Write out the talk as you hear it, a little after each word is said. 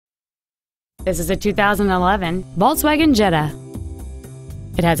This is a 2011 Volkswagen Jetta.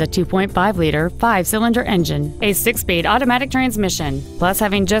 It has a 2.5-liter, 5-cylinder engine, a 6-speed automatic transmission. Plus,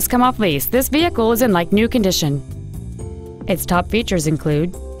 having just come off lease, this vehicle is in like new condition. Its top features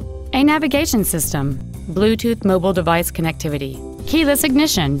include a navigation system, Bluetooth mobile device connectivity, keyless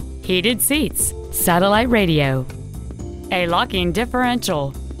ignition, heated seats, satellite radio, a locking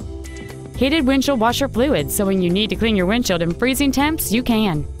differential, heated windshield washer fluid so when you need to clean your windshield in freezing temps, you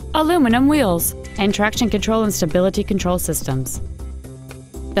can, aluminum wheels, and traction control and stability control systems.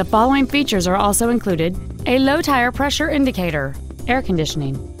 The following features are also included: a low tire pressure indicator, air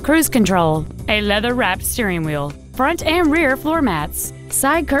conditioning, cruise control, a leather-wrapped steering wheel, front and rear floor mats,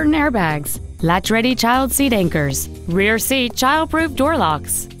 side curtain airbags, latch-ready child seat anchors, rear seat child-proof door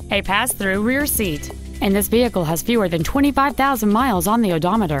locks, a pass-through rear seat, and this vehicle has fewer than 25,000 miles on the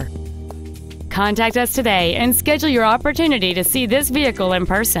odometer. Contact us today and schedule your opportunity to see this vehicle in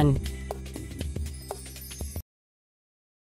person.